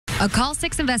A Call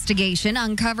 6 investigation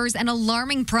uncovers an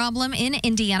alarming problem in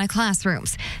Indiana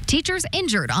classrooms. Teachers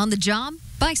injured on the job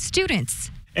by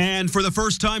students. And for the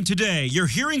first time today, you're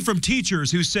hearing from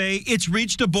teachers who say it's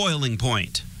reached a boiling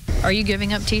point. Are you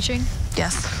giving up teaching?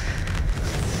 Yes.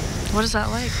 What is that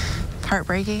like?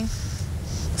 Heartbreaking.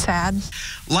 Sad.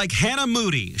 Like Hannah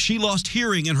Moody, she lost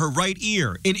hearing in her right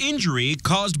ear, an injury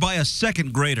caused by a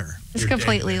second grader. It's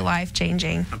completely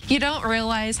life-changing. You don't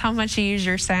realize how much you use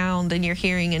your sound and your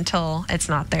hearing until it's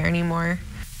not there anymore.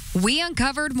 We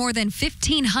uncovered more than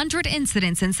 1,500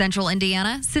 incidents in central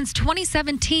Indiana since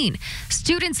 2017.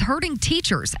 Students hurting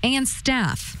teachers and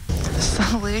staff. The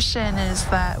solution is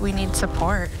that we need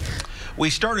support. We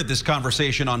started this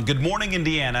conversation on Good Morning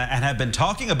Indiana and have been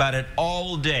talking about it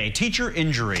all day. Teacher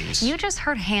injuries. You just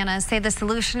heard Hannah say the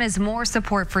solution is more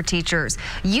support for teachers.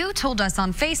 You told us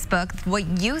on Facebook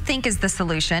what you think is the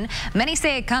solution. Many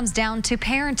say it comes down to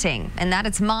parenting and that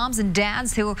it's moms and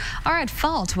dads who are at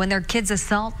fault when their kids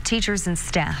assault teachers and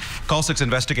staff. Call 6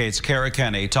 Investigates Kara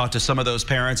Kenny talked to some of those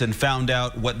parents and found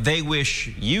out what they wish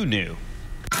you knew.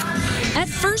 At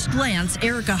first glance,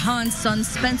 Erica Hahn's son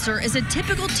Spencer is a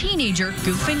typical teenager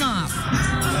goofing off.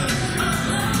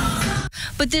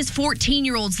 But this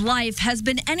 14-year-old's life has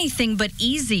been anything but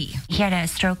easy. He had a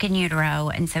stroke in utero,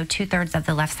 and so 2/3 of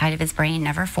the left side of his brain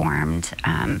never formed.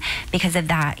 Because of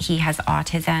that, he has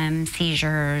autism,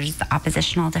 seizures,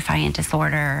 oppositional defiant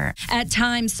disorder. At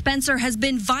times, Spencer has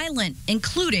been violent,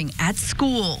 including at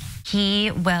school. He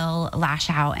will lash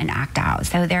out and act out.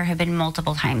 So there have been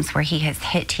multiple times where he has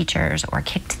hit teachers or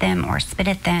kicked them or spit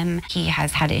at them. He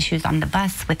has had issues on the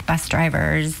bus with bus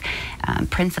drivers,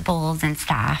 principals, and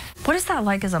staff. What is that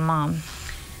like as a mom?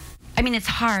 I mean, it's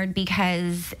hard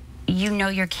because you know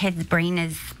your kid's brain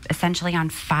is essentially on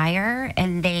fire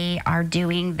and they are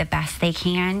doing the best they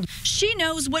can. She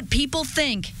knows what people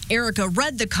think. Erica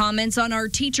read the comments on our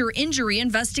teacher injury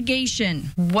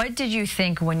investigation. What did you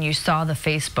think when you saw the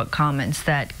Facebook comments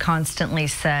that constantly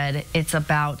said it's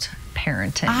about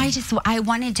parenting? I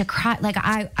wanted to cry. Like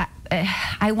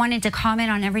I wanted to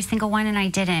comment on every single one and I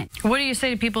didn't. What do you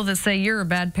say to people that say you're a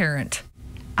bad parent?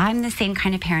 I'm the same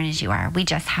kind of parent as you are. We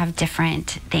just have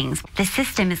different things. The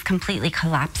system is completely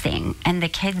collapsing, and the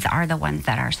kids are the ones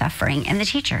that are suffering, and the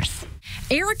teachers.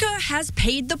 Erica has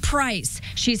paid the price.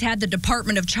 She's had the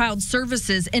Department of Child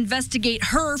Services investigate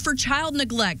her for child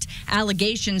neglect.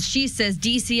 Allegations she says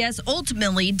DCS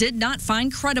ultimately did not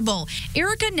find credible.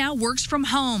 Erica now works from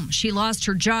home. She lost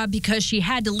her job because she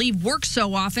had to leave work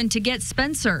so often to get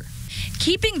Spencer.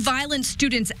 Keeping violent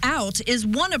students out is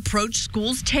one approach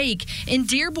schools take. In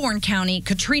Dearborn County,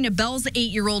 Katrina Bell's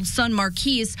 8-year-old son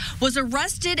Marquise was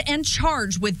arrested and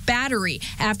charged with battery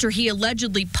after he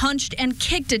allegedly punched and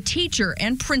kicked a teacher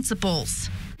and principals.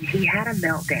 He had a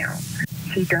meltdown.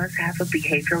 He does have a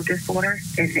behavioral disorder,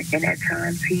 and at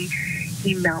times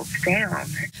he melts down.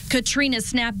 Katrina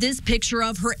snapped this picture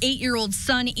of her 8-year-old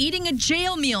son eating a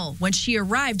jail meal when she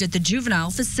arrived at the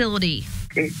juvenile facility.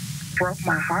 It broke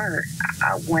my heart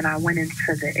when I went into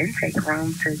the intake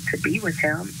room to be with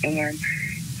him, and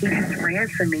he just ran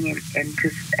to me and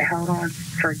just held on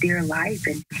for dear life,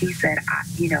 and he said, I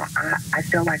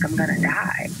feel like I'm gonna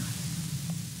die.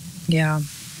 Yeah.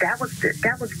 That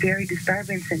was very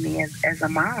disturbing to me as a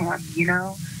mom, you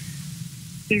know.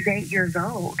 He's 8 years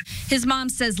old. His mom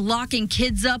says locking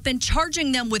kids up and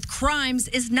charging them with crimes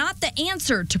is not the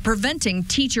answer to preventing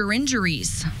teacher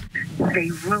injuries.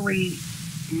 They really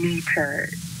need to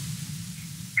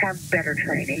have better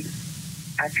training,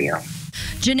 I feel.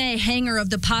 Janae Hanger of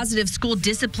the Positive School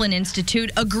Discipline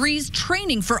Institute agrees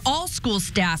training for all school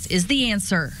staff is the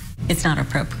answer. It's not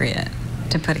appropriate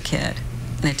to put a kid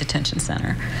in a detention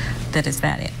center that is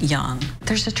that young.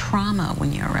 There's a trauma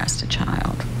when you arrest a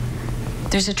child.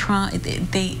 There's a trauma.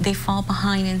 They fall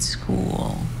behind in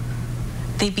school.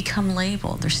 They become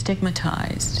labeled. They're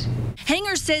stigmatized.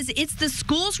 Hanger says it's the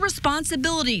school's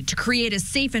responsibility to create a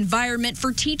safe environment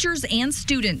for teachers and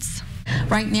students.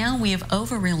 Right now, we have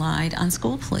over-relied on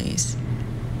school police,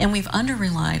 and we've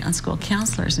under-relied on school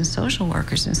counselors and social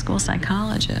workers and school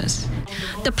psychologists.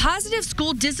 The Positive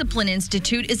School Discipline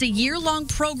Institute is a year-long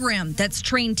program that's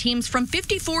trained teams from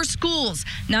 54 schools,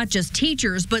 not just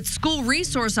teachers, but school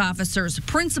resource officers,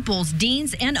 principals,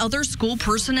 deans, and other school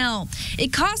personnel.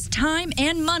 It costs time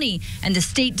and money, and the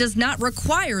state does not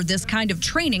require this kind of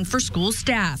training for school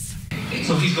staff.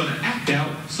 So he's going to act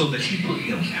out so that you put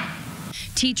him out.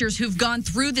 Teachers who've gone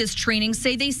through this training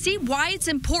say they see why it's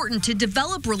important to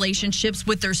develop relationships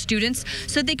with their students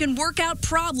so they can work out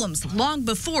problems long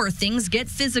before things get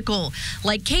physical.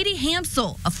 Like Katie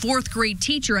Hamsel, a 4th grade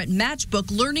teacher at Matchbook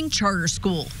Learning Charter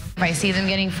School. If I see them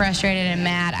getting frustrated and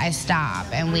mad, I stop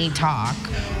and we talk,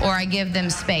 or I give them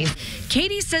space.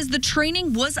 Katie says the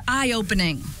training was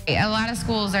eye-opening. A lot of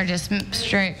schools are just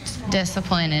strict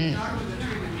discipline and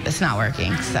it's not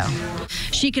working, so.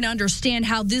 She can understand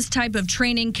how this type of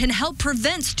training can help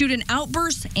prevent student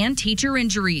outbursts and teacher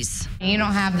injuries. You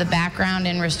don't have the background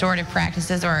in restorative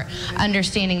practices or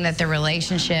understanding that the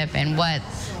relationship and what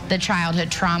the childhood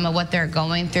trauma, what they're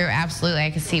going through, absolutely, I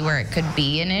can see where it could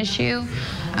be an issue.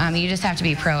 You just have to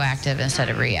be proactive instead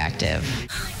of reactive.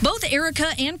 Both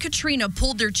Erica and Katrina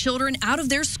pulled their children out of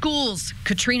their schools.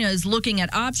 Katrina is looking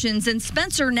at options, and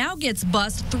Spencer now gets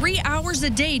bused 3 hours a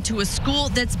day to a school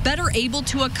that's better able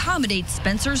to accommodate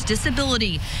Spencer's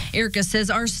disability. Erica says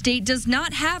our state does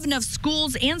not have enough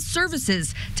schools and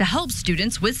services to help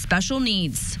students with special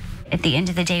needs. At the end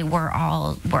of the day, we're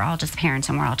all just parents,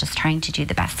 and we're all just trying to do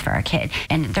the best for our kid.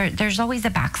 And there's always a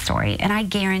backstory, and I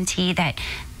guarantee that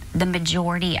the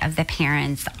majority of the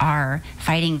parents are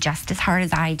fighting just as hard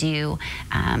as I do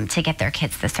to get their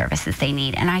kids the services they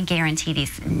need. And I guarantee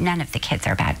none of the kids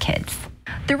are bad kids.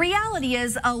 The reality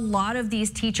is a lot of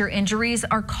these teacher injuries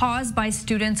are caused by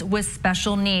students with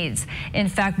special needs. In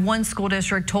fact, one school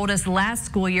district told us last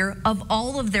school year of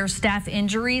all of their staff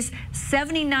injuries,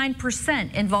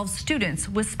 79% involve students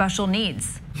with special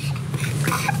needs.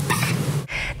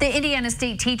 The Indiana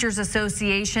State Teachers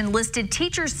Association listed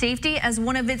teacher safety as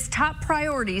one of its top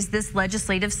priorities this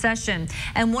legislative session.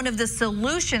 And one of the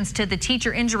solutions to the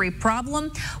teacher injury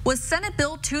problem was Senate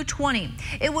Bill 220.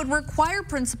 It would require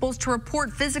principals to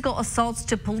report physical assaults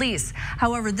to police.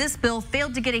 However, this bill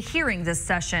failed to get a hearing this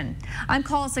session. I'm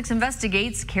Call 6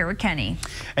 Investigates' Kara Kenny.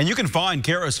 And you can find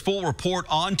Kara's full report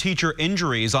on teacher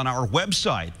injuries on our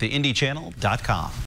website, theindychannel.com.